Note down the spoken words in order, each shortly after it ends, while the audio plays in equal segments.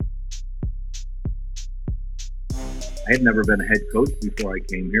I had never been a head coach before I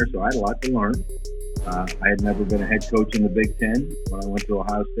came here, so I had a lot to learn. I had never been a head coach in the Big Ten when I went to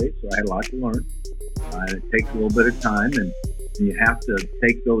Ohio State, so I had a lot to learn. And it takes a little bit of time, and you have to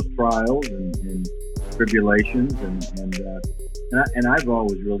take those trials and tribulations, and I've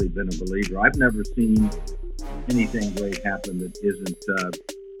always really been a believer. I've never seen anything great happen that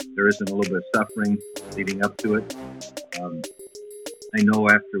there isn't a little bit of suffering leading up to it. I know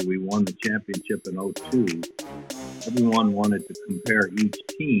after we won the championship in 2002, everyone wanted to compare each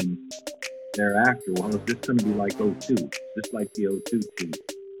team thereafter. Well, is this going to be like 2002? Just like the 2002 team?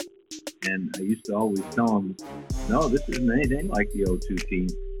 And I used to always tell them, no, this isn't anything like the 2002 team.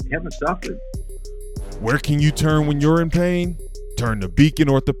 They haven't suffered. Where can you turn when you're in pain? Turn to Beacon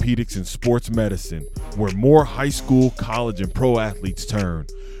Orthopedics and Sports Medicine, where more high school, college, and pro athletes turn,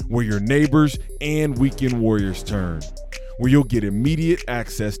 where your neighbors and weekend warriors turn, where you'll get immediate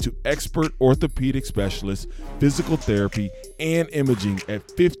access to expert orthopedic specialists, physical therapy, and imaging at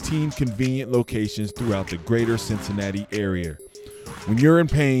 15 convenient locations throughout the greater Cincinnati area. When you're in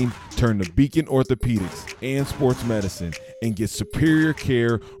pain, turn to Beacon Orthopedics and Sports Medicine and get superior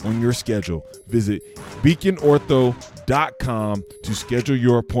care on your schedule. Visit beaconortho.com to schedule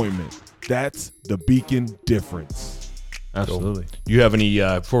your appointment. That's the Beacon difference. Absolutely. Do you have any,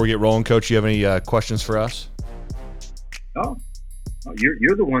 before we get rolling, Coach, you have any questions for us? Oh,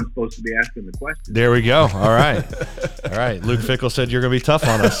 you're the one supposed to be asking the questions. There we go. All right. All right. Luke Fickle said you're going to be tough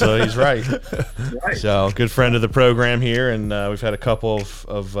on us, so he's right. Right. So, good friend of the program here, and we've had a couple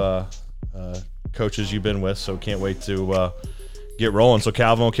of coaches you've been with, so can't wait to get rolling. So,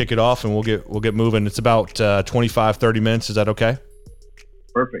 Calvin will kick it off, and we'll get moving. It's about 25, 30 minutes. Is that okay?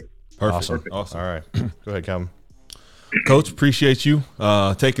 Perfect. Awesome. All right. Go ahead, Calvin. Coach, appreciate you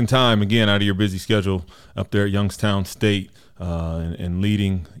taking time again out of your busy schedule up there at Youngstown State and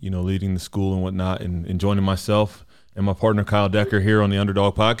leading the school and whatnot, and joining myself and my partner Kyle Decker here on the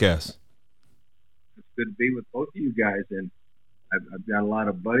Underdog podcast. It's good to be with both of you guys, and I've got a lot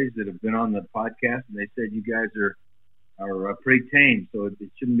of buddies that have been on the podcast, and they said you guys are pretty tame, so it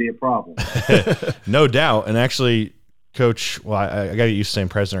shouldn't be a problem. No doubt. And actually, Coach, well, I got to get used to saying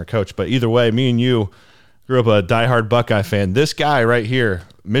president or coach, but either way, me and you grew up a diehard Buckeye fan. This guy right here,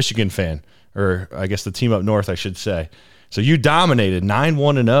 Michigan fan, or I guess the team up north, I should say. So you dominated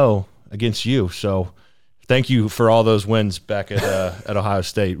 9-1-0 against you. So thank you for all those wins back at Ohio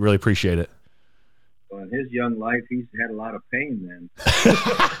State. Really appreciate it. Well, in his young life, he's had a lot of pain then.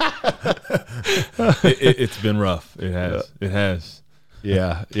 It's been rough. It has. It has.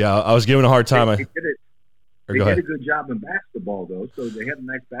 Yeah. I was giving a hard time. They did a good job in basketball, though, so they had a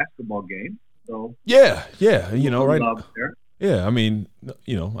nice basketball game. So yeah, right. There. I mean,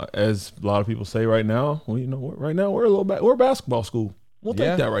 as a lot of people say right now, right now we're a basketball school. We'll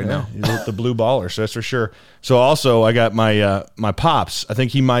take that right now. The blue ballers, that's for sure. So also, I got my my pops. I think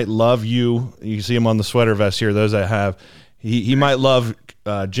he might love you. You can see him on the sweater vest here. Those that have, he might love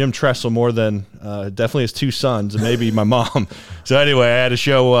Jim Tressel more than definitely his two sons and maybe my mom. So anyway, I had to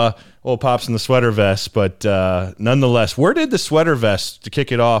show old pops in the sweater vest, but nonetheless, where did the sweater vest, to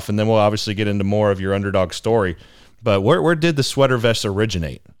kick it off, and then we'll obviously get into more of your Underdog story, but where did the sweater vest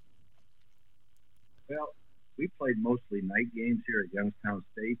originate? Well, we played mostly night games here at Youngstown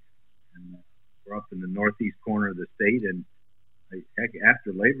State, and we're up in the northeast corner of the state, and heck,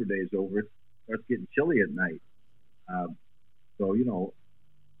 after Labor Day is over, it starts getting chilly at night. So,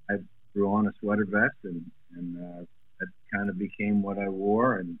 I threw on a sweater vest, and that kind of became what I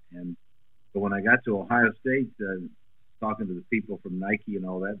wore. And so when I got to Ohio State, talking to the people from Nike and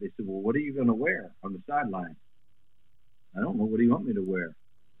all that, they said, well, what are you going to wear on the sideline? I don't know. What do you want me to wear?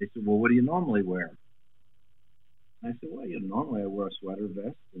 They said, well, what do you normally wear? And I said, well, normally I wear a sweater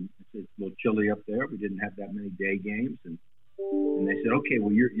vest. And I said, it's a little chilly up there. We didn't have that many day games. And they said, okay,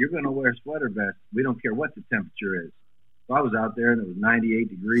 well, you're going to wear a sweater vest. We don't care what the temperature is. So I was out there, and it was 98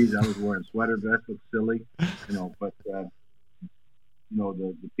 degrees. I was wearing a sweater vest. Looked silly, but the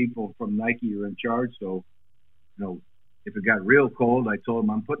people from Nike are in charge. So, if it got real cold, I told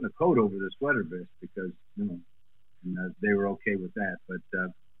them I'm putting a coat over the sweater vest because, and they were okay with that. But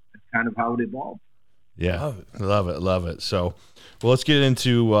that's kind of how it evolved. Yeah, love it. So, well, let's get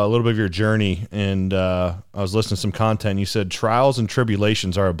into a little bit of your journey. And I was listening to some content. You said trials and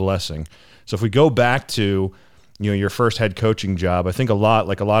tribulations are a blessing. So if we go back to, your first head coaching job, I think a lot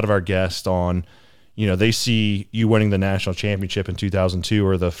of our guests on, they see you winning the national championship in 2002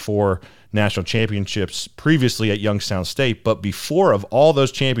 or the 4 national championships previously at Youngstown State. But before of all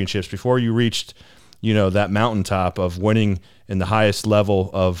those championships, before you reached, that mountaintop of winning in the highest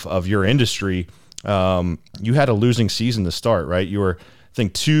level of your industry, you had a losing season to start, right? You were I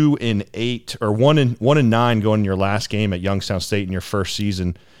think 2-8 or 1-9 going in your last game at Youngstown State in your first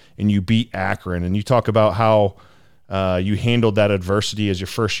season, and you beat Akron. And you talk about how you handled that adversity as your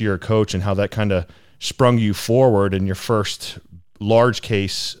first year coach and how that kind of sprung you forward in your first large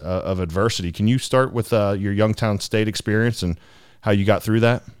case of adversity. Can you start with your Youngstown State experience and how you got through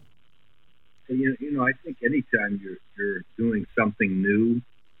that? I think anytime you're doing something new,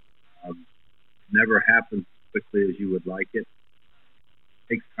 it never happens as quickly as you would like it.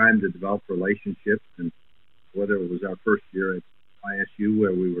 It takes time to develop relationships, and whether it was our first year at ISU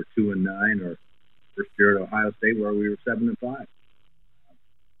where we were 2-9, or first year at Ohio State where we were 7-5,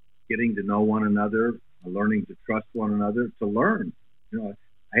 getting to know one another, learning to trust one another, to learn.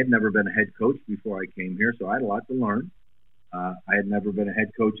 I had never been a head coach before I came here, so I had a lot to learn. I had never been a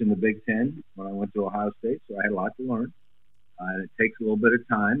head coach in the Big Ten when I went to Ohio State, so I had a lot to learn. And it takes a little bit of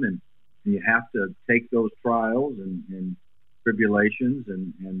time, and you have to take those trials and tribulations,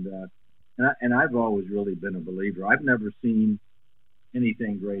 and I've always really been a believer. I've never seen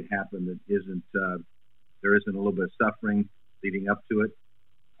anything great happen that isn't there isn't a little bit of suffering leading up to it.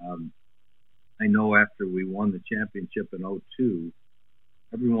 I know after we won the championship in 2002,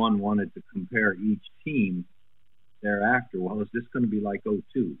 everyone wanted to compare each team thereafter. Well, is this going to be like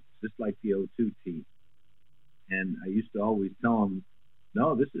 2002? Is this like the 2002 team? And I used to always tell them,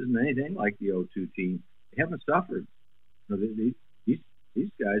 no, this isn't anything like the 2002 team. They haven't suffered.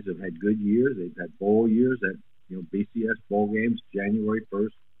 These guys have had good years. They've had bowl years at BCS bowl games, January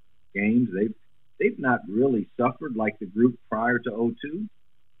 1st games. They've not really suffered like the group prior to 2002.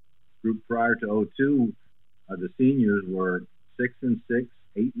 Group prior to 2002, the seniors were 6-6,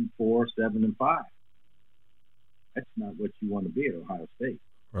 8-4, 7-5. That's not what you want to be at Ohio State.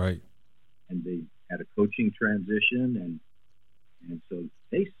 Right. And they had a coaching transition, and so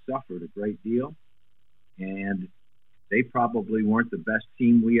they suffered a great deal. And they probably weren't the best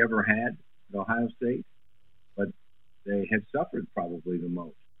team we ever had at Ohio State, but they had suffered probably the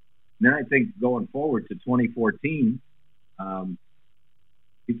most. Now I think going forward to 2014,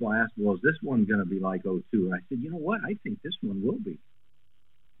 people ask, well, is this one going to be like 2002? And I said, you know what? I think this one will be,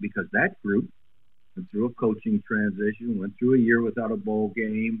 because that group went through a coaching transition, went through a year without a bowl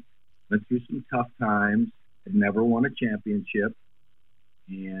game, went through some tough times, had never won a championship,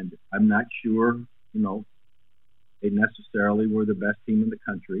 and I'm not sure, they necessarily were the best team in the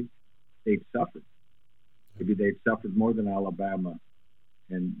country. They'd suffered. Maybe they'd suffered more than Alabama,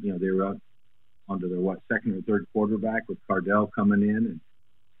 and they were onto their second or third quarterback with Cardell coming in,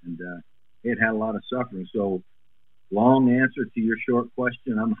 and they had a lot of suffering. So, long answer to your short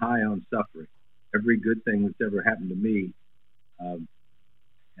question, I'm high on suffering. Every good thing that's ever happened to me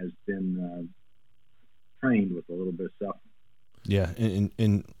has been trained with a little bit of suffering. Yeah,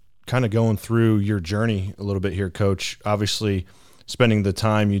 and kind of going through your journey a little bit here, Coach, obviously spending the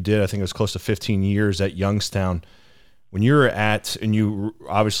time you did, I think it was close to 15 years at Youngstown. When you were and you were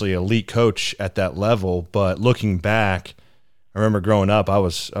obviously elite coach at that level, but looking back, I remember growing up, I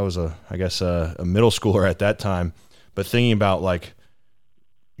was a middle schooler at that time, but thinking about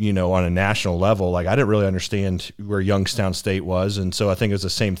on a national level, I didn't really understand where Youngstown State was. And so I think it was the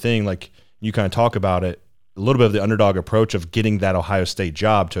same thing. You kind of talk about it, a little bit of the underdog approach of getting that Ohio State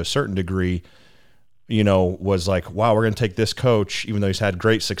job to a certain degree, was wow, we're going to take this coach, even though he's had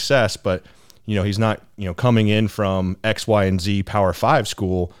great success, but he's not, coming in from X, Y, and Z Power 5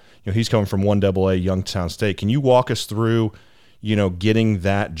 school. He's coming from 1AA Youngstown State. Can you walk us through, getting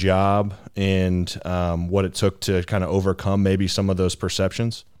that job and what it took to kind of overcome maybe some of those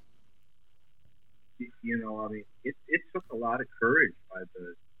perceptions? It took a lot of courage by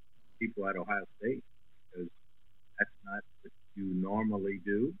the people at Ohio State, because that's not what you normally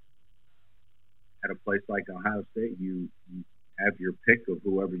do. At a place like Ohio State, you have your pick of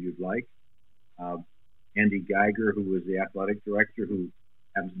whoever you'd like. Andy Geiger, who was the athletic director, who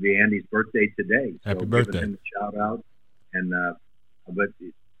happens to be Andy's birthday today. Happy birthday. Giving him a shout out. And but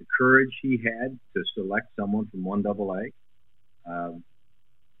the courage he had to select someone from 1AA. I'm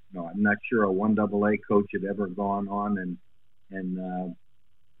not sure a 1AA coach had ever gone on and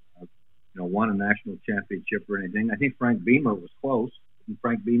won a national championship or anything. I think Frank Beamer was close. Didn't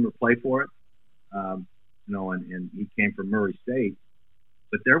Frank Beamer play for it? And he came from Murray State.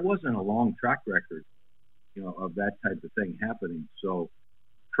 But there wasn't a long track record, of that type of thing happening. So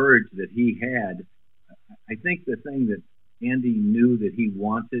courage that he had, I think the thing that Andy knew that he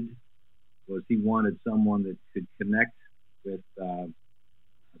wanted was he wanted someone that could connect with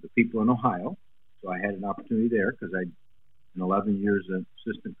the people in Ohio. So I had an opportunity there because I'd been 11 years an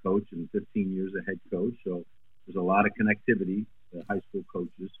assistant coach and 15 years a head coach. So there's a lot of connectivity to high school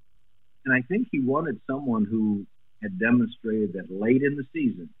coaches. And I think he wanted someone who had demonstrated that late in the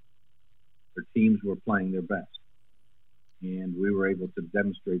season, their teams were playing their best. And we were able to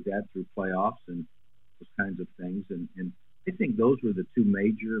demonstrate that through playoffs and those kinds of things. And I think those were the two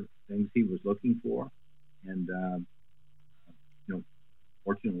major things he was looking for. And,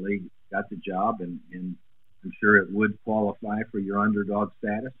 fortunately got the job, and I'm sure it would qualify for your underdog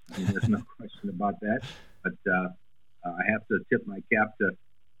status. I mean, there's no question about that. But I have to tip my cap to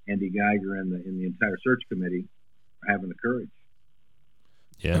Andy Geiger and the entire search committee for having the courage.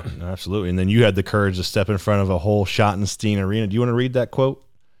 Yeah, absolutely. And then you had the courage to step in front of a whole Schottenstein arena. Do you want to read that quote,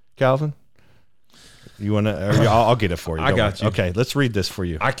 Calvin? You want to? I'll get it for you. I got you. Okay, let's read this for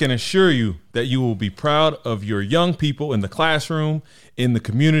you. I can assure you that you will be proud of your young people in the classroom, in the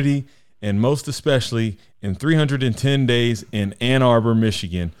community, and most especially in 310 days in Ann Arbor,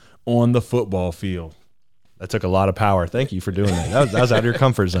 Michigan, on the football field. That took a lot of power. Thank you for doing that. That was out of your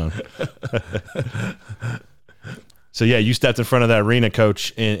comfort zone. So, yeah, you stepped in front of that arena,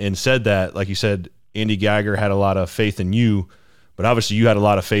 Coach, and said that, like you said, Andy Geiger had a lot of faith in you, but obviously you had a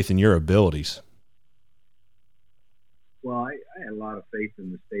lot of faith in your abilities. Well, I had a lot of faith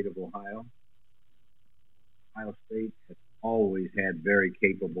in the state of Ohio. Ohio State has always had very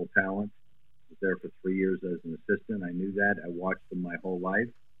capable talent. I was there for 3 years as an assistant. I knew that. I watched them my whole life.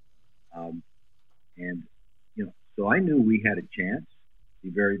 So I knew we had a chance to be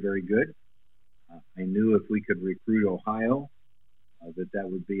very, very good. I knew if we could recruit Ohio, that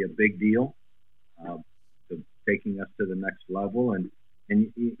would be a big deal, to taking us to the next level. And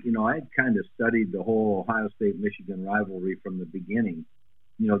I had kind of studied the whole Ohio State-Michigan rivalry from the beginning.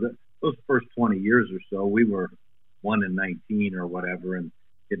 Those first 20 years or so, we were 1-19 or whatever, and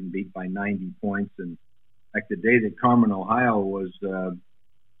getting beat by 90 points. And like the day that Carmen, Ohio was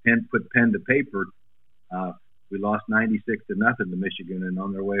put pen to paper, we lost 96-0 to Michigan, and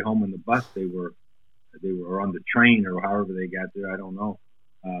on their way home in the bus, they were on the train or however they got there. I don't know.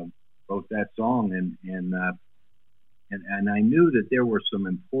 Wrote that song, and I knew that there were some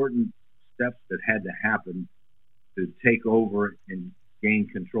important steps that had to happen to take over and gain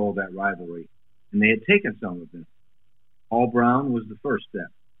control of that rivalry, and they had taken some of them. Paul Brown was the first step.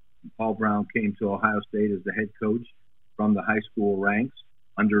 And Paul Brown came to Ohio State as the head coach from the high school ranks,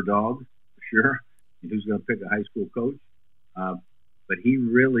 underdog for sure. Who's going to pick a high school coach? But he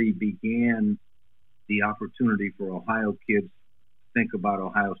really began the opportunity for Ohio kids to think about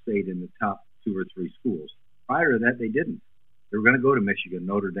Ohio State in the top 2 or 3 schools. Prior to that, they didn't. They were going to go to Michigan,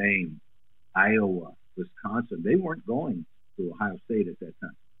 Notre Dame, Iowa, Wisconsin. They weren't going to Ohio State at that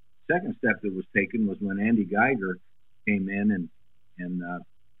time. Second step that was taken was when Andy Geiger came in, and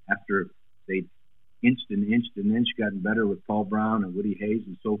after they'd inched and gotten better with Paul Brown and Woody Hayes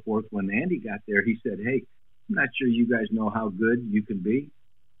and so forth. When Andy got there, he said, "Hey, I'm not sure you guys know how good you can be."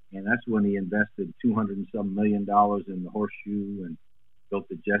 And that's when he invested $200 and some million in the Horseshoe and built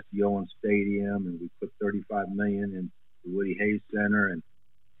the Jesse Owens Stadium, and we put $35 million in the Woody Hayes Center and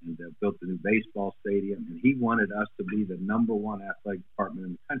built the new baseball stadium. And he wanted us to be the number 1 athletic department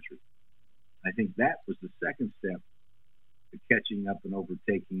in the country. I think that was the second step to catching up and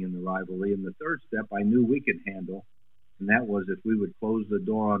overtaking in the rivalry. And the third step I knew we could handle, and that was if we would close the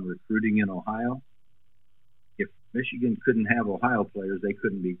door on recruiting in Ohio. If Michigan couldn't have Ohio players, they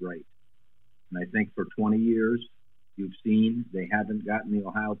couldn't be great. And I think for 20 years, you've seen they haven't gotten the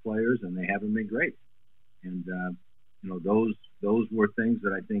Ohio players, and they haven't been great. And those were things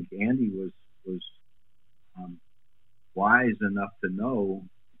that I think Andy was wise enough to know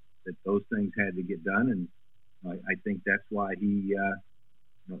that those things had to get done. And I think that's why he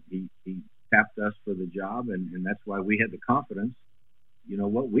tapped us for the job, and that's why we had the confidence. You know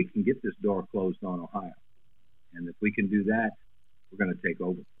what? We can get this door closed on Ohio, and if we can do that, we're going to take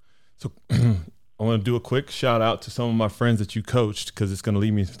over. So I want to do a quick shout out to some of my friends that you coached, because it's going to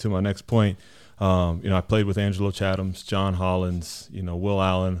lead me to my next point. I played with Angelo Chathams, John Hollins, Will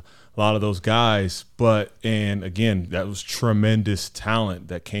Allen, a lot of those guys. And again, that was tremendous talent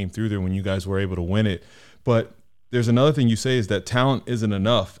that came through there when you guys were able to win it. But there's another thing you say is that talent isn't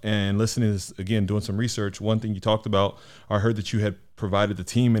enough. And listening to this, again, doing some research, one thing you talked about, I heard that you had provided the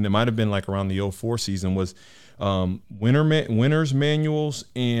team, and it might have been like around the 2004 season, was winners manuals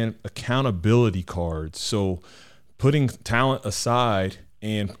and accountability cards. So putting talent aside,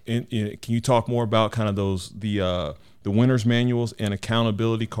 and can you talk more about kind of the winners manuals and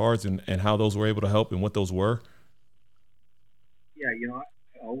accountability cards and how those were able to help and what those were? Yeah,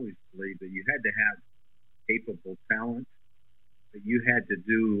 I always believed that you had to have capable talent, but you had to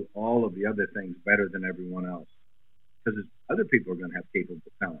do all of the other things better than everyone else, because other people are going to have capable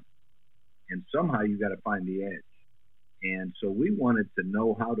talent, and somehow you got to find the edge. And so we wanted to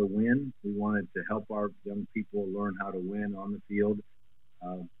know how to win. We wanted to help our young people learn how to win on the field,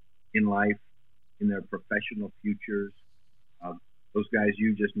 in life, in their professional futures. Uh, those guys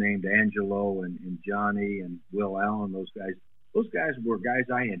you just named, Angelo and Johnny and Will Allen, those guys were guys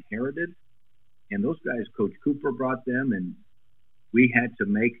I inherited. And those guys, Coach Cooper brought them, and we had to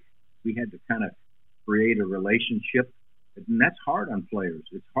kind of create a relationship. And that's hard on players.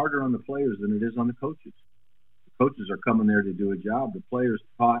 It's harder on the players than it is on the coaches. The coaches are coming there to do a job. The players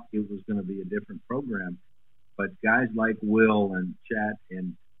thought it was going to be a different program. But guys like Will and Chat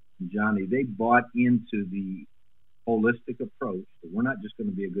and Johnny, they bought into the holistic approach that we're not just going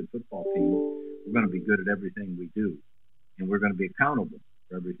to be a good football team. We're going to be good at everything we do. And we're going to be accountable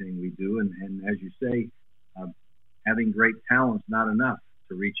for everything we do. And as you say, having great talent's not enough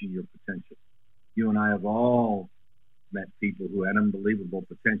to reaching your potential. You and I have all met people who had unbelievable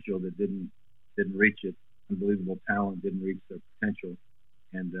potential that didn't reach it. Unbelievable talent didn't reach their potential.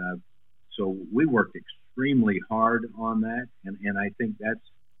 And so we worked extremely hard on that. And I think that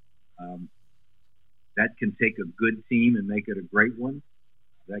can take a good team and make it a great one.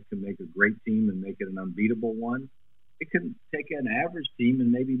 That can make a great team and make it an unbeatable one. It can take an average team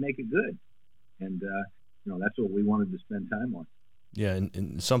and maybe make it good. And, that's what we wanted to spend time on. Yeah,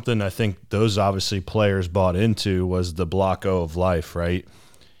 and something I think those obviously players bought into was the Block O of life, right?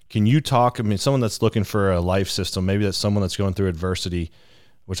 Can you talk, someone that's looking for a life system, maybe that's someone that's going through adversity,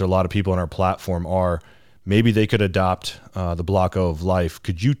 which a lot of people on our platform are, maybe they could adopt the Block O of life.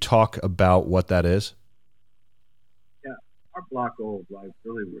 Could you talk about what that is? Yeah, our Block O of life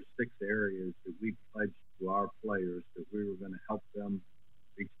really were 6 areas that we pledged to our players that we were going to help them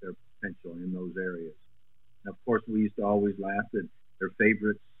reach their potential in those areas. And of course, we used to always laugh at their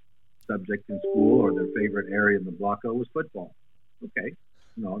favorite subject in school or their favorite area in the Block O was football. Okay.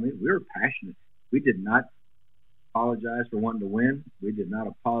 We were passionate. We did not apologize for wanting to win. We did not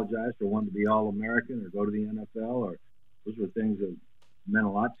apologize for wanting to be All-American or go to the NFL. Those were things that meant a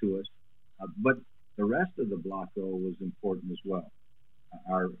lot to us. But the rest of the Block O was important as well.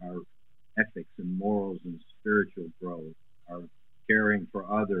 Our ethics and morals and spiritual growth, our caring for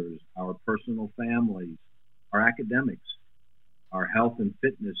others, our personal families, our academics, our health and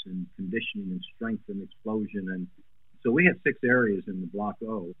fitness and conditioning and strength and explosion. And so we had 6 areas in the Block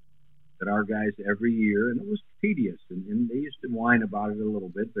O that our guys every year, and it was tedious, and they used to whine about it a little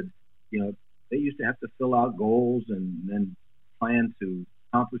bit, but, they used to have to fill out goals and then plan to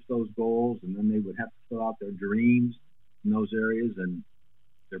accomplish those goals, and then they would have to fill out their dreams in those areas and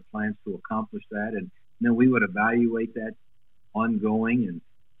their plans to accomplish that. And then we would evaluate that ongoing,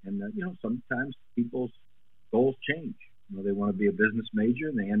 and sometimes people's goals change. They want to be a business major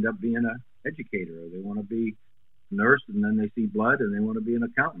and they end up being an educator, or they want to be a nurse and then they see blood and they want to be an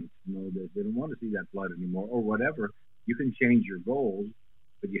accountant. They don't want to see that blood anymore, or whatever. You can change your goals,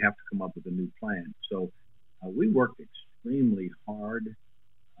 but you have to come up with a new plan. So we worked extremely hard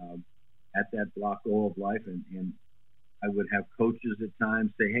at that Block O of life, and I would have coaches at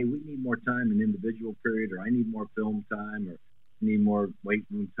times say, hey, we need more time in individual period, or I need more film time, or I need more weight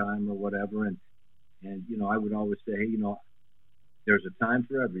room time, or whatever. And I would always say, hey, there's a time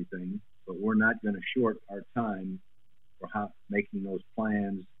for everything, but we're not going to short our time for making those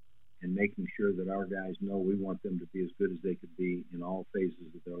plans and making sure that our guys know we want them to be as good as they could be in all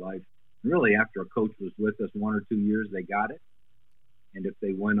phases of their life. And really, after a coach was with us 1 or 2 years, they got it. And if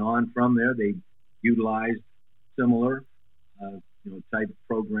they went on from there, they utilized similar, type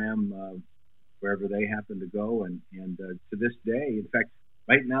program wherever they happen to go. And to this day, in fact,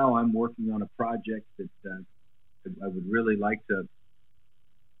 right now I'm working on a project that I would really like to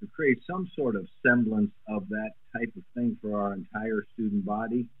create some sort of semblance of that type of thing for our entire student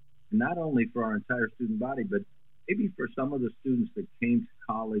body. And not only for our entire student body, but maybe for some of the students that came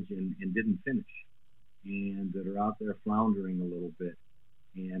to college and didn't finish, and that are out there floundering a little bit.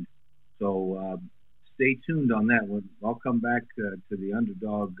 And so stay tuned on that one. I'll come back to the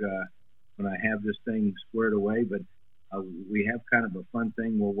Underdog when I have this thing squared away, but we have kind of a fun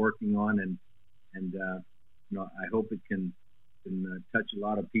thing we're working on, and I hope it can touch a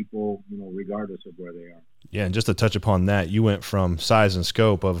lot of people, regardless of where they are. Yeah, and just to touch upon that, you went from size and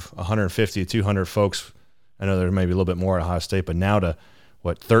scope of 150 to 200 folks. I know there may be a little bit more at Ohio State, but now to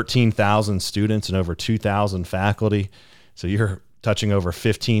 13,000 students and over 2,000 faculty. So you're touching over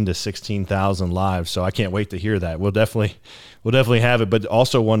 15 to 16,000 lives. So I can't wait to hear that. We'll definitely have it, but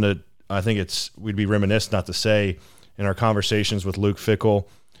also we'd be remiss not to say, in our conversations with Luke Fickell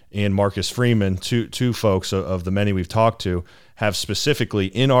and Marcus Freeman, two folks of the many we've talked to, have specifically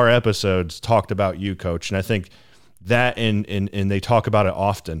in our episodes talked about you, Coach. And I think that and they talk about it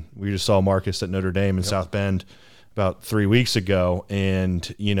often. We just saw Marcus at Notre Dame in South Bend about 3 weeks ago. And,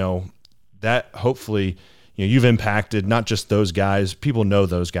 that hopefully, you've impacted not just those guys. People know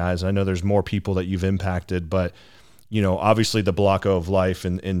those guys. I know there's more people that you've impacted, but, obviously the Blocko of life,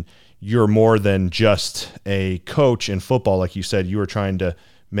 and you're more than just a coach in football. Like you said, you were trying to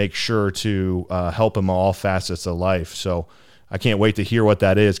make sure to help them all facets of life. So I can't wait to hear what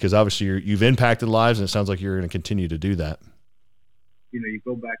that is, because obviously you've impacted lives, and it sounds like you're going to continue to do that. You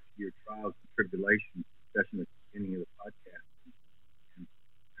go back to your trials and tribulations, especially at the beginning of the podcast. And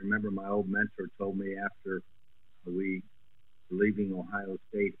I remember my old mentor told me after we were leaving Ohio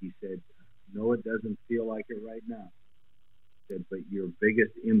State, he said, "No, it doesn't feel like it right now." He said, "But your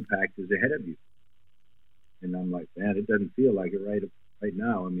biggest impact is ahead of you." And I'm like, "Man, it doesn't feel like it right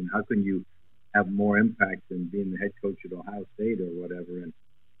now. I mean, how can you have more impact than being the head coach at Ohio State or whatever?"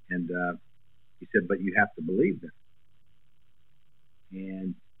 And he said, "But you have to believe that."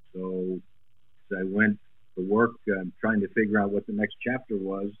 And so as I went to work trying to figure out what the next chapter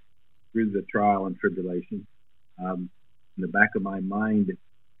was through the trial and tribulation, in the back of my mind,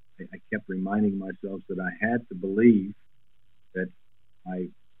 I kept reminding myself that I had to believe that my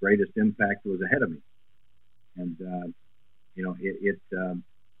greatest impact was ahead of me. And,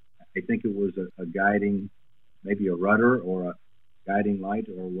 I think it was a guiding, maybe a rudder or a guiding light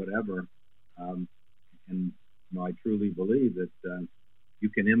or whatever. And I truly believe that you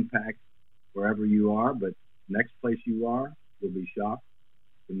can impact wherever you are, but next place you are, you'll be shocked.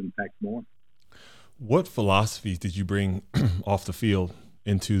 You can impact more. What philosophies did you bring off the field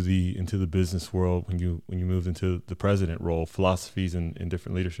into the business world when you moved into the president role? Philosophies and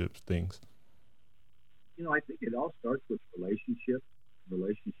different leadership things. I think it all starts with relationships.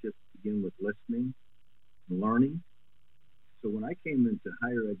 Relationships begin with listening and learning. So when I came into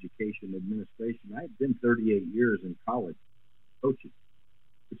higher education administration, I had been 38 years in college coaching,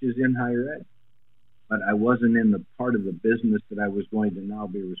 which is in higher ed. But I wasn't in the part of the business that I was going to now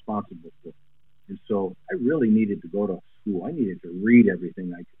be responsible for. And so I really needed to go to school. I needed to read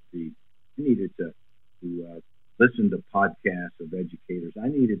everything I could read. I needed to listen to podcasts of educators. I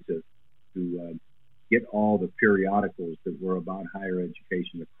needed to get all the periodicals that were about higher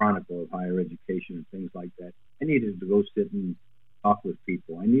education, the Chronicle of Higher Education and things like that. I needed to go sit and talk with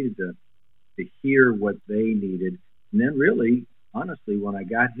people. I needed to hear what they needed. And then really, honestly, when I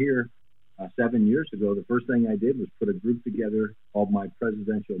got here 7 years ago, the first thing I did was put a group together called my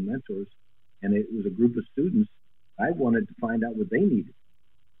presidential mentors. And it was a group of students. I wanted to find out what they needed.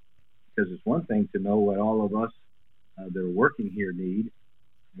 Because it's one thing to know what all of us that are working here need.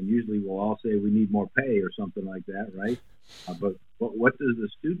 And usually we'll all say we need more pay or something like that, right? But what does the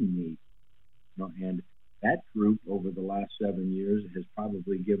student need? And that group over the last 7 years has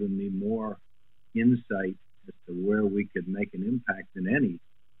probably given me more insight as to where we could make an impact than any.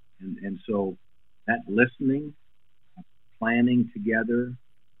 And so that listening, planning together,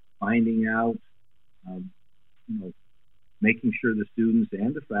 finding out, making sure the students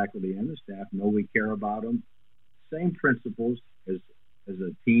and the faculty and the staff know we care about them. Same principles as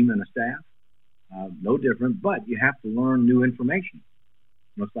a team and a staff, no different, but you have to learn new information.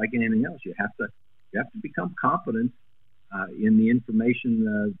 It's like anything else. You have to become competent in the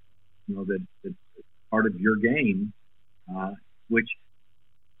information, that's part of your game, which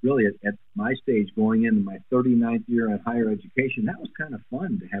really at my stage, going into my 39th year in higher education, that was kind of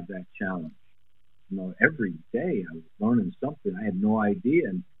fun to have that challenge. Every day I was learning something. I had no idea,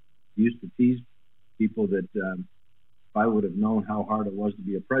 and used to tease people that if I would have known how hard it was to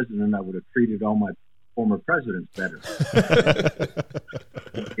be a president, I would have treated all my former presidents better.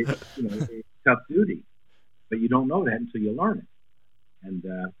 It's tough duty, but you don't know that until you learn it. And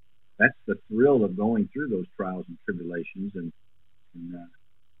that's the thrill of going through those trials and tribulations. And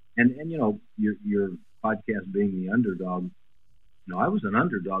your podcast being the Underdog, I was an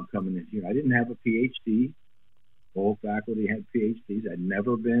underdog coming in here. I didn't have a PhD. All faculty had PhDs. I'd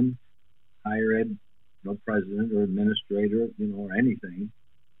never been higher ed, president or administrator, or anything.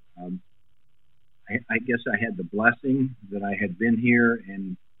 I guess I had the blessing that I had been here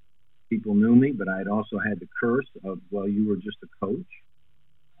and people knew me, but I'd also had the curse of, well, you were just a coach.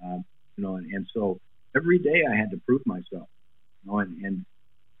 And so every day I had to prove myself. And in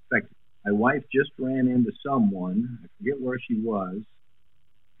fact, my wife just ran into someone, I forget where she was,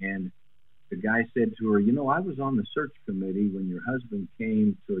 and the guy said to her, I was on the search committee when your husband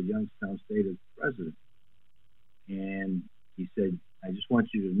came to Youngstown State as president. And he said, I just want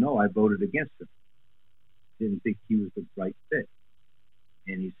you to know I voted against him. Didn't think he was the right fit.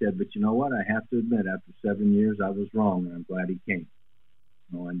 And he said, but you know what? I have to admit, after 7 years, I was wrong, and I'm glad he came.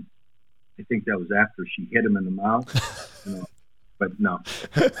 And I think that was after she hit him in the mouth. But no.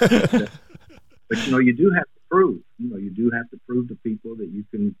 But you do have to prove. You do have to prove to people that you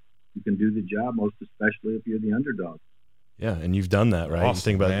can do the job, most especially if you're the underdog. Yeah, and you've done that, right? Awesome, you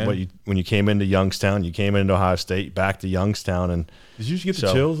think about man. when you came into Youngstown, you came into Ohio State, back to Youngstown, and did you get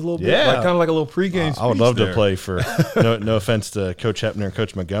the chills a little bit? Yeah, kind of like a little pregame. I would love there. to play for. No offense to Coach Hepner and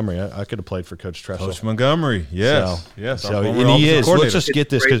Coach Montgomery, I could have played for Coach Tressel. Coach Montgomery, yes, yes. So and he is. Let's just get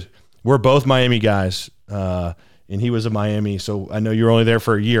this because we're both Miami guys, and he was a Miami. So I know you were only there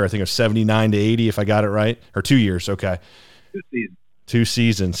for a year. I think it was 79 to 80, if I got it right, or 2 years. Okay, 2 seasons. 2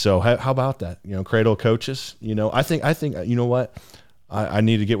 seasons. So how about that? Cradle coaches. I think you know what. I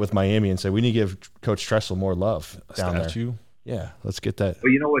need to get with Miami and say we need to give Coach Tressel more love down there. Yeah, let's get that.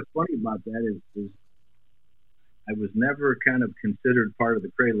 Well, what's funny about that is I was never kind of considered part of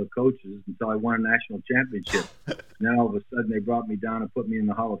the cradle of coaches until I won a national championship. Now all of a sudden they brought me down and put me in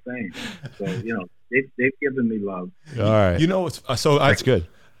the Hall of Fame. So they've given me love. All right. That's good.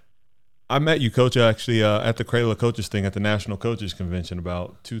 I met you, Coach, actually at the Cradle of Coaches thing at the National Coaches Convention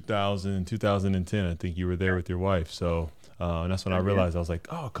about 2010. I think you were there with your wife. So and that's when I realized I was like,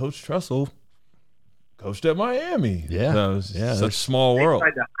 oh, Coach Tressel coached at Miami. Yeah, such a small world.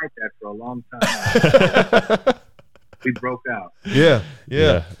 I tried to hide that for a long time. We broke out. Yeah.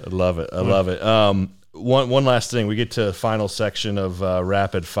 I love it. One last thing. We get to the final section of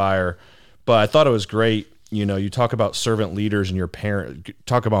rapid fire, but I thought it was great. You talk about servant leaders and your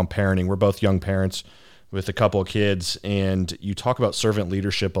talk about parenting. We're both young parents with a couple of kids, and you talk about servant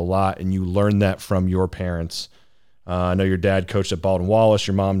leadership a lot, and you learn that from your parents. I know your dad coached at Baldwin Wallace.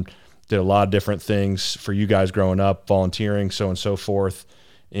 Your mom did a lot of different things for you guys growing up, volunteering, so on and so forth.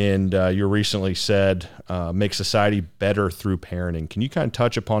 And you recently said, make society better through parenting. Can you kind of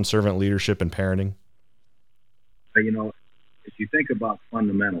touch upon servant leadership and parenting? If you think about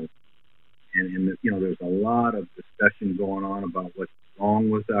fundamentals, and there's a lot of discussion going on about what's wrong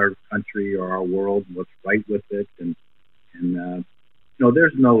with our country or our world, and what's right with it, and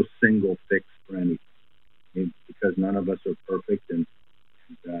there's no single fix for anything, because none of us are perfect, and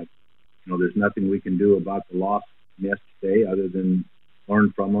there's nothing we can do about the loss yesterday other than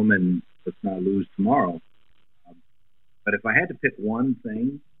learn from them and let's not lose tomorrow. But if I had to pick one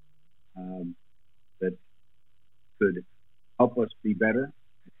thing that could help us be better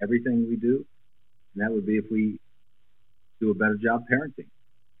at everything we do, and that would be if we do a better job parenting.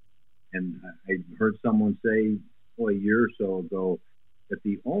 And I heard someone say, a year or so ago, that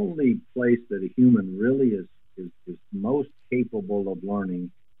the only place that a human really is most capable of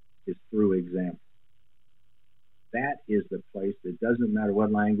learning is through example. That is the place. It doesn't matter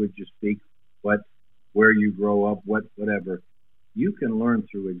what language you speak, where you grow up, whatever. You can learn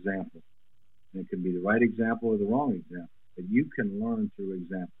through example. And it can be the right example or the wrong example, but you can learn through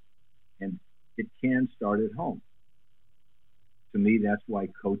example. And it can start at home. To me, that's why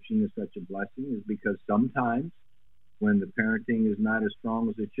coaching is such a blessing, is because sometimes when the parenting is not as strong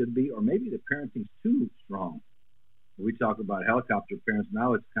as it should be, or maybe the parenting's too strong. We talk about helicopter parents.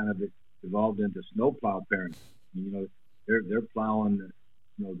 Now it's kind of evolved into snowplow parents. They're plowing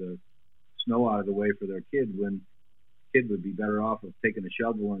the snow out of the way for their kid, when the kid would be better off of taking a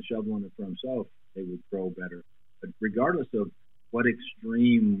shovel and shoveling it for himself. They would grow better. But regardless of what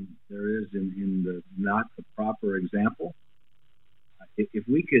extreme there is in the not the proper example, if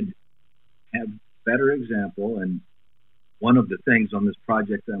we could have better example, and one of the things on this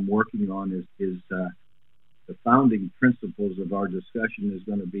project I'm working on is the founding principles of our discussion is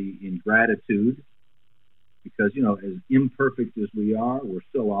going to be in gratitude, because, as imperfect as we are, we're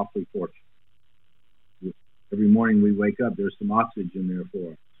still awfully fortunate. Every morning we wake up, there's some oxygen there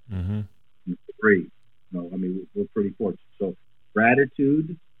for us. Mm-hmm. And to breathe. We're pretty fortunate. So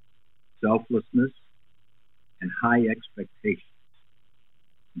gratitude, selflessness, and high expectations.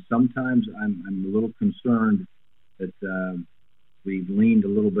 And sometimes I'm a little concerned that we've leaned a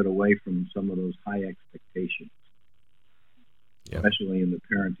little bit away from some of those high expectations, especially in the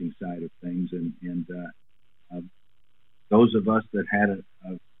parenting side of things. And those of us that had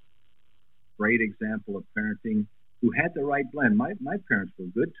a great example of parenting, who had the right blend. My parents were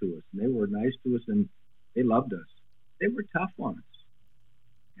good to us, and they were nice to us, and they loved us. They were tough on us,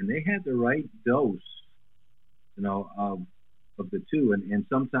 and they had the right dose, of the two. And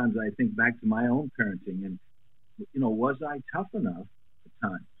sometimes I think back to my own parenting, and was I tough enough at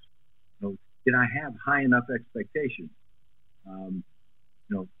times? Did I have high enough expectations?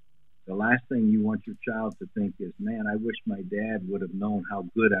 The last thing you want your child to think is, man, I wish my dad would have known how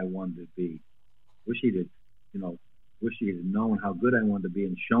good I wanted to be. Wish he had known how good I wanted to be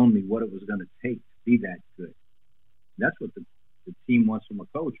and shown me what it was going to take to be that good. And that's what the team wants from a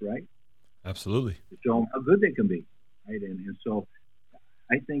coach, right? Absolutely. To show them how good they can be, right? And so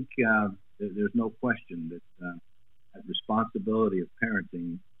I think there's no question that that responsibility of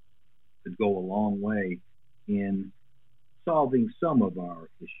parenting could go a long way in solving some of our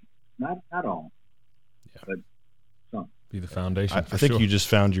issues. Not all, but some. Be the foundation. I think you just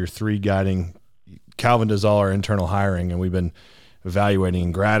found your 3 guiding. Calvin does all our internal hiring, and we've been evaluating,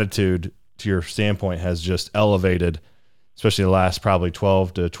 and gratitude to your standpoint has just elevated, especially the last probably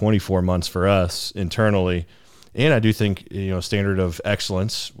 12 to 24 months for us internally. And I do think, standard of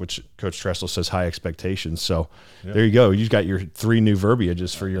excellence, which Coach Tressel says high expectations. So there you go. You've got your 3 new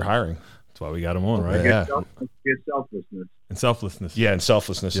verbiages for your hiring. That's why we got him on, right? Get selflessness. And selflessness. Yeah, and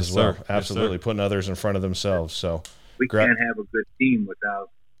selflessness Yes, as well. sir. Absolutely. Yes, sir. Putting others in front of themselves. So we can't have a good team without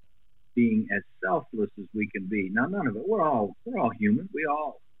being as selfless as we can be. Now, none of it. We're all human. We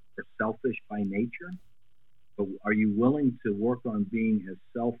all are selfish by nature. But are you willing to work on being as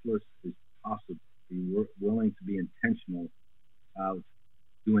selfless as possible? Are you willing to be intentional about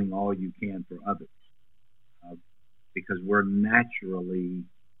doing all you can for others? Because we're naturally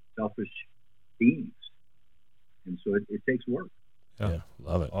selfish beings. And so it takes work. yeah,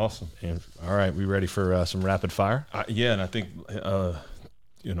 love it. Awesome. And, all right, we ready for some rapid fire? And I think a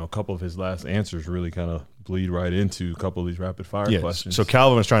couple of his last answers really kind of bleed right into a couple of these rapid fire questions. So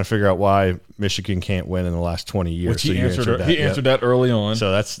Calvin was trying to figure out why Michigan can't win in the last 20 years. Which he answered that early on.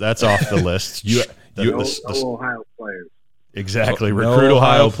 So that's off the list. No Ohio players. Exactly. No Recruit Ohio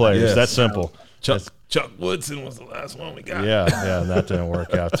Ohio players. yes. That's simple. Chuck Woodson was the last one we got. Yeah, that didn't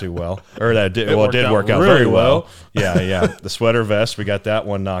work out too well. Or that did, it did work out really very well. Yeah. The sweater vest, we got that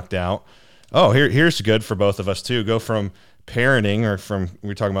one knocked out. Oh, here's good for both of us too. Go from parenting, or from, we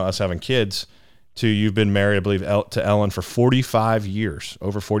were talking about us having kids, to you've been married, I believe, to Ellen for 45 years.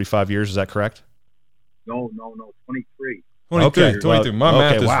 Over 45 years, is that correct? No, 23. 23. My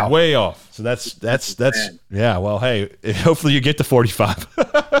math is way off. So that's yeah. Well, hey, hopefully you get to 45.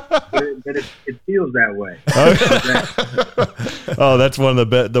 but it feels that way. Oh, that's one of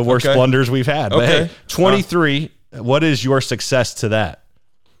the worst blunders we've had. But hey, 23. What is your success to that?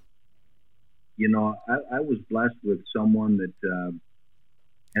 I was blessed with someone that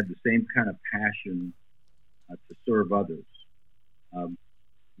had the same kind of passion to serve others.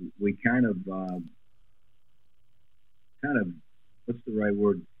 We kind of what's the right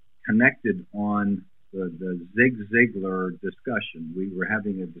word? Connected on the Zig Ziglar discussion. We were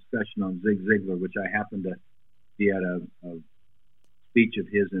having a discussion on Zig Ziglar, which I happened to be at a speech of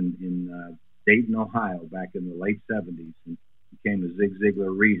his in Dayton, Ohio, back in the late 70s, and became a Zig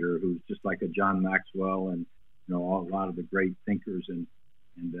Ziglar reader, who's just like a John Maxwell and a lot of the great thinkers. And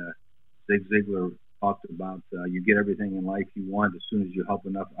Zig Ziglar talked about you get everything in life you want as soon as you help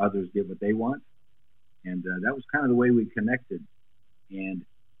enough others get what they want. And that was kind of the way we connected. And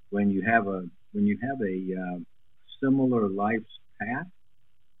when you have a similar life's path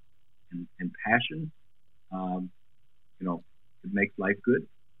and passion, it makes life good.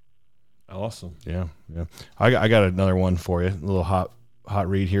 Awesome. Yeah. I got another one for you. A little hot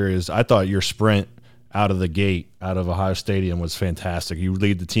read here is, I thought your sprint out of the gate, out of Ohio Stadium, was fantastic. You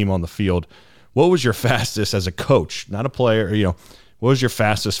lead the team on the field. What was your fastest as a coach, not a player? What was your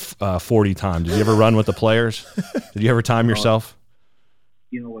fastest 40 time? Did you ever run with the players? Did you ever time yourself?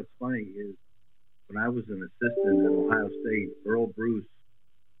 What's funny is when I was an assistant at Ohio State, Earl Bruce,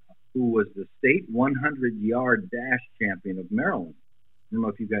 who was the state 100-yard dash champion of Maryland. I don't know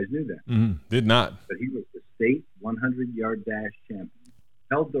if you guys knew that. Mm-hmm. Did not. But he was the state 100-yard dash champion.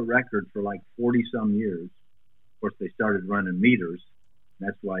 Held the record for like 40-some years. Of course, they started running meters. And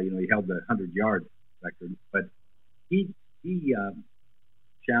that's why, he held the 100-yard record. But he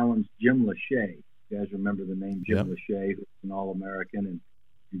challenged Jim Lachey. You guys remember the name Jim Lachey, who was an All-American. And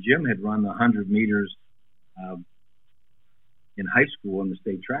Jim had run the 100 meters in high school in the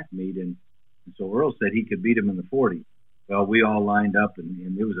state track meet. And so Earl said he could beat him in the 40. Well, we all lined up,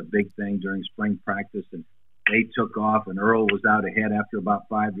 and it was a big thing during spring practice. And they took off, and Earl was out ahead after about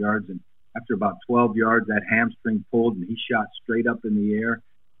 5 yards. And after about 12 yards, that hamstring pulled, and he shot straight up in the air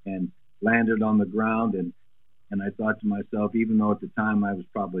and landed on the ground. And I thought to myself, even though at the time I was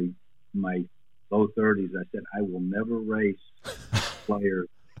probably in my low 30s, I said, I will never race players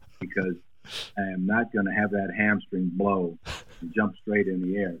because I am not going to have that hamstring blow and jump straight in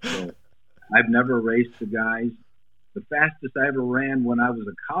the air. So I've never raced the guys. The fastest I ever ran when I was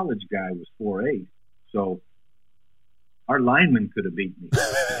a college guy was 4.8. So our lineman could have beat me.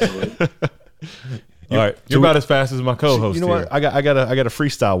 All right, you're about as fast as my co-host. You know what? I got a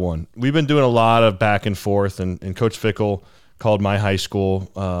freestyle one. We've been doing a lot of back and forth, and Coach Fickle called my high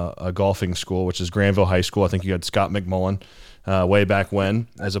school a golfing school, which is Granville High School. I think you had Scott McMullen way back when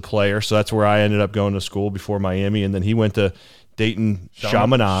as a player. So that's where I ended up going to school before Miami, and then he went to Dayton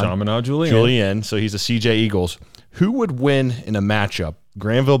Chaminade Julienne. So he's the CJ Eagles. Who would win in a matchup?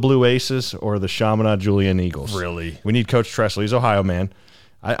 Granville Blue Aces or the Chaminade Julienne Eagles? Really? We need Coach Tressel. He's Ohio man.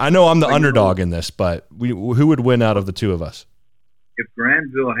 I know I'm the underdog in this, but who would win out of the two of us? If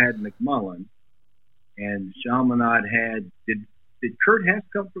Granville had McMullen and Chaminade had did Kurt Hess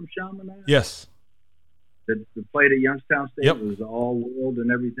come from Chaminade? Yes. That played at Youngstown State. Yep. It was all world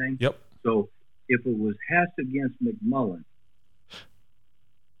and everything. Yep. So if it was Hess against McMullen,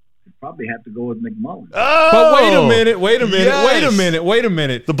 you'd probably have to go with McMullen. Oh, but wait a minute. Yes. Wait a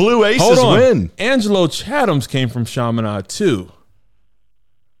minute. The Blue Aces win. Angelo Chatham's came from Chaminade too.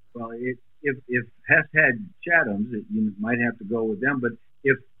 Well, if Hess had Chatham's, you might have to go with them. But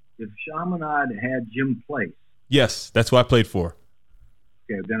if Chaminade had Jim Place, yes, that's who I played for.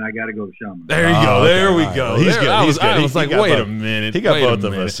 okay, then I got to go with Chaminade. There you go. Okay. There we All go. right. He's good. I was He like, got wait both. a minute. He got Wait a both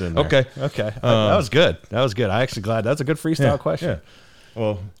of minute. us in there. Okay. That was good. I actually glad. That's a good freestyle question. Yeah.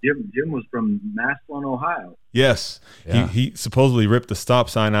 Well, Jim was from Massillon, Ohio. yes. Yeah. He supposedly ripped the stop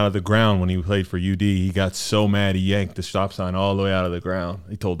sign out of the ground when he played for UD. He got so mad he yanked the stop sign all the way out of the ground.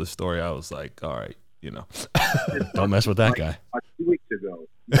 He told this story. I was like, all right, Don't mess with that guy. 2 weeks ago.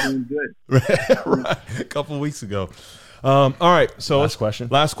 He's doing good. right. A couple weeks ago. All right. So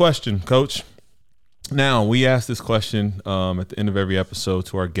Last question, Coach. Now, we ask this question at the end of every episode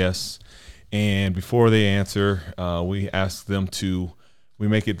to our guests. And before they answer, we ask them we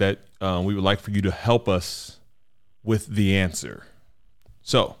make it that we would like for you to help us with the answer.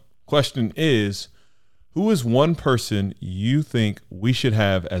 So, question is, who is one person you think we should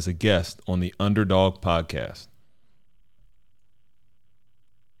have as a guest on the Underdog podcast?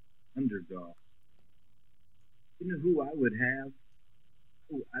 Underdog. You know who I would have?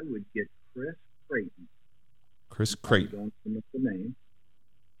 I would get Chris Creighton. Chris Creighton. I don't know the name.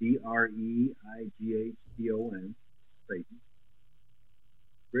 Creighton. Creighton.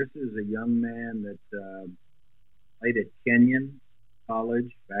 Chris is a young man that played at Kenyon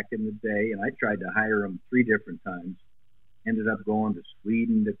College back in the day, and I tried to hire him 3 different times. Ended up going to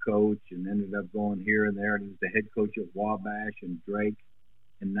Sweden to coach, and ended up going here and there. And he was the head coach at Wabash and Drake,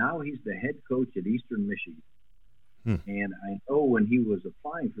 and now he's the head coach at Eastern Michigan. And I know when he was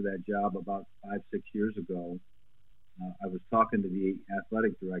applying for that job about 5-6 years ago, I was talking to the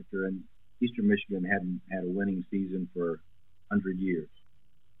athletic director, and Eastern Michigan hadn't had a winning season for 100 years.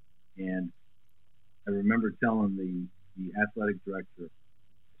 And I remember telling the athletic director,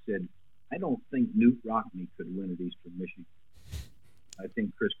 I said, I don't think Newt Rockne could win at Eastern Michigan. I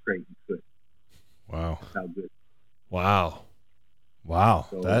think Chris Creighton could. Wow. That's how good. Wow.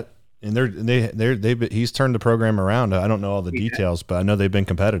 So, He's turned the program around. I don't know all the details, but I know they've been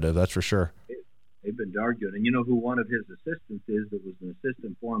competitive. That's for sure. They've been darn good. And you know who one of his assistants is that was an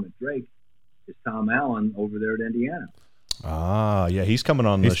assistant for him at Drake is Tom Allen over there at Indiana. Ah, yeah, he's coming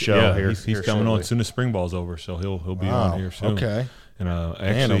on the show here. He's coming on as soon as spring ball's over, so he'll be on here soon. Okay. And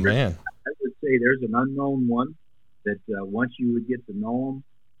Man. I would say there's an unknown one that once you would get to know him,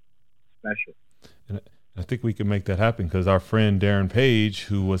 special. And I think we can make that happen because our friend Darren Page,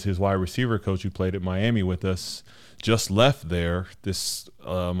 who was his wide receiver coach who played at Miami with us, just left there this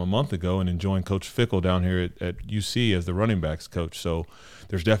a month ago and joined Coach Fickle down here at UC as the running backs coach. So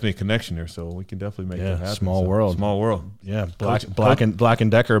there's definitely a connection there. So we can definitely make that happen. Small world. Yeah, Black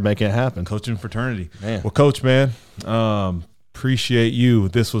and Decker making it happen. Coaching fraternity. Man. Well, Coach, man, appreciate you.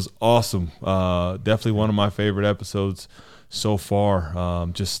 This was awesome. Definitely one of my favorite episodes so far.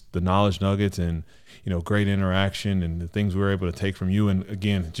 Just the knowledge nuggets and great interaction and the things we were able to take from you. And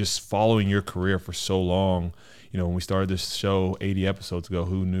again, just following your career for so long. When we started this show 80 episodes ago,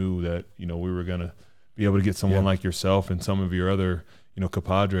 who knew that, we were going to be able to get someone like yourself and some of your other,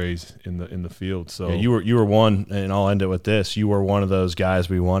 compadres in the field. So you were one, and I'll end it with this. You were one of those guys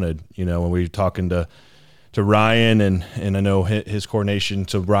we wanted, when we were talking to Ryan and I know his coordination.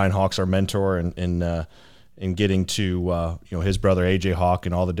 So Ryan Hawk's our mentor and getting to his brother AJ Hawk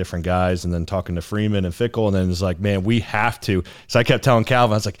and all the different guys, and then talking to Freeman and Fickle, and then it's like, man, we have to. So I kept telling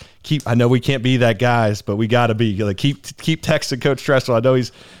Calvin, I was like, I know we can't be that guys, but we got to be. Like, keep texting Coach Tressel. I know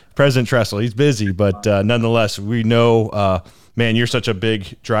he's President Tressel. He's busy, but nonetheless, we know, man, you're such a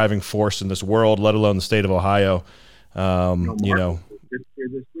big driving force in this world, let alone the state of Ohio. Marcus was just here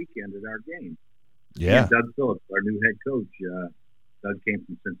this weekend at our game. Yeah, Doug Phillips, our new head coach. Doug came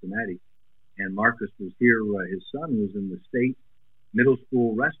from Cincinnati. And Marcus was here. His son was in the state middle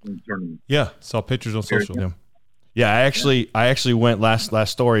school wrestling tournament. Yeah, saw pictures on social. Yeah. I actually went.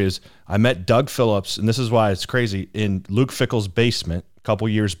 Last story is I met Doug Phillips, and this is why it's crazy. In Luke Fickle's basement a couple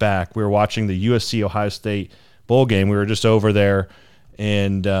years back, we were watching the USC Ohio State bowl game. We were just over there,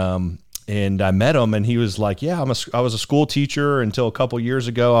 and and I met him, and he was like, yeah, I was a school teacher until a couple years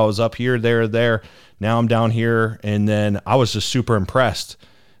ago. I was up here, there. Now I'm down here. And then I was just super impressed.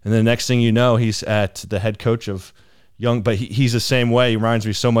 And the next thing you know, he's at the head coach of but he's the same way. He reminds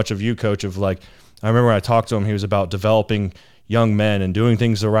me so much of you, coach, of like, I remember when I talked to him, he was about developing young men and doing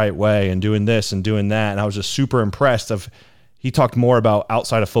things the right way and doing this and doing that. And I was just super impressed he talked more about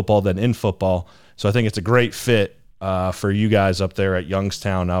outside of football than in football. So I think it's a great fit for you guys up there at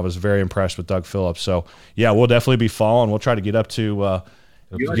Youngstown. I was very impressed with Doug Phillips. So yeah, we'll definitely be following. We'll try to get up to, You want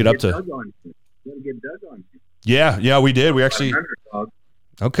to get Doug on. Yeah, we did. We actually,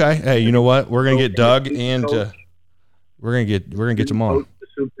 okay. Hey, you know what? We're going to get Doug and we're going to get them on. The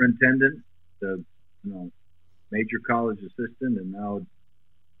superintendent, the major college assistant, and now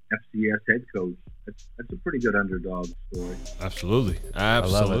FCS head coach. That's a pretty good underdog story. Absolutely. I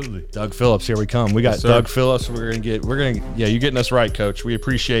love it. Doug Phillips, here we come. We got Doug Phillips. You're getting us right, coach. We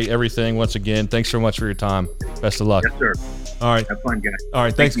appreciate everything once again. Thanks so much for your time. Best of luck. Yes, sir. All right. Have fun, guys. All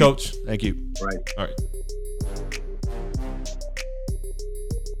right. Thanks, coach. Thank you. Right. All right.